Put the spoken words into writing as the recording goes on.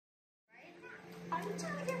you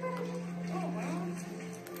trying to get rid of me? Oh, well.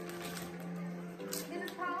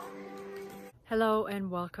 Mrs. Paul? Hello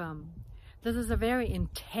and welcome. This is a very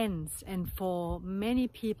intense and for many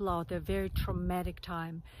people out there very traumatic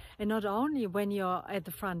time. And not only when you're at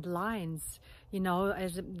the front lines, you know,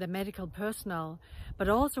 as the medical personnel, but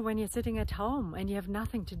also when you're sitting at home and you have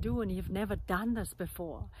nothing to do and you've never done this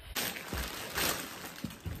before.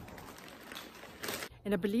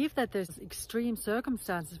 And I believe that there's extreme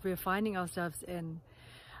circumstances we're finding ourselves in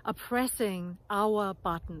are pressing our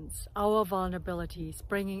buttons, our vulnerabilities,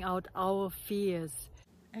 bringing out our fears.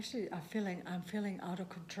 Actually, I'm feeling out of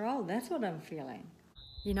control. That's what I'm feeling.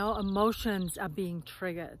 You know, emotions are being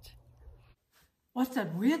triggered. What's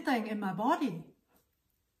that weird thing in my body?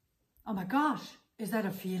 Oh my gosh, is that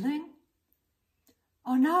a feeling?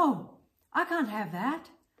 Oh no, I can't have that.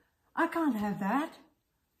 I can't have that.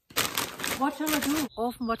 What shall I do?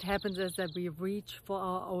 Often what happens is that we reach for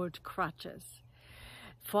our old crutches,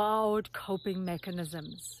 for our old coping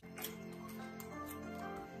mechanisms.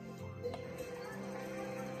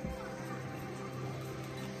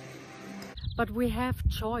 But we have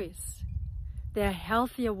choice. There are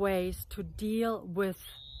healthier ways to deal with,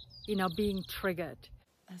 you know, being triggered.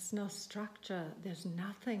 There's no structure. There's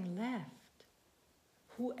nothing left.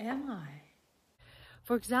 Who am I?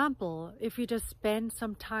 For example, if you just spend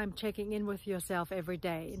some time checking in with yourself every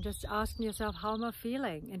day and just asking yourself, how am I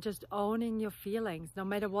feeling? And just owning your feelings, no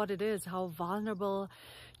matter what it is, how vulnerable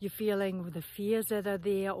you're feeling with the fears that are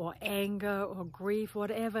there, or anger or grief,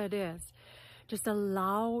 whatever it is. Just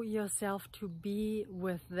allow yourself to be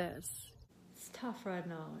with this. It's tough right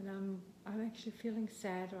now, and I'm actually feeling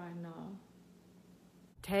sad right now.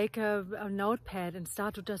 Take a notepad and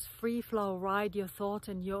start to just free flow, write your thoughts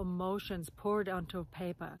and your emotions, pour it onto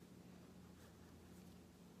paper.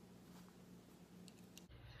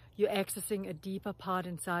 You're accessing a deeper part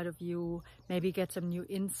inside of you, maybe get some new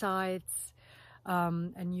insights,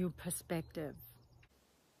 a new perspective.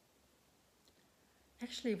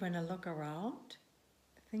 Actually, when I look around,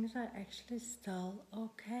 things are actually still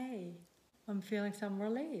okay. I'm feeling some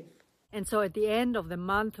relief. And so at the end of the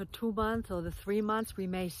month or 2 months or the 3 months, we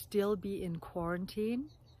may still be in quarantine.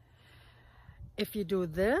 If you do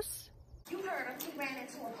this. You heard him. He ran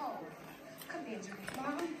into a hole. Come here,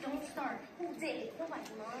 Mom. Don't start. Who did it? Nobody,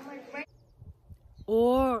 Mom.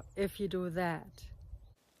 Or if you do that.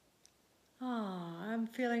 I'm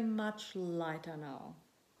feeling much lighter now.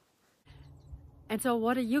 And so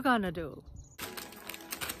what are you gonna do?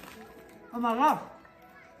 Oh my God.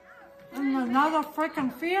 And another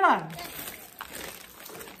freaking feeling.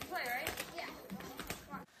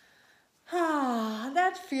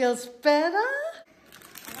 That feels better.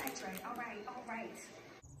 All right, Trey. All right.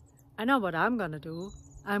 I know what I'm gonna do.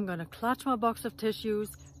 I'm gonna clutch my box of tissues,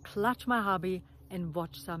 clutch my hubby, and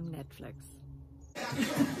watch some Netflix.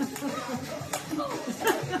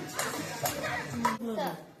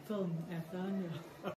 Film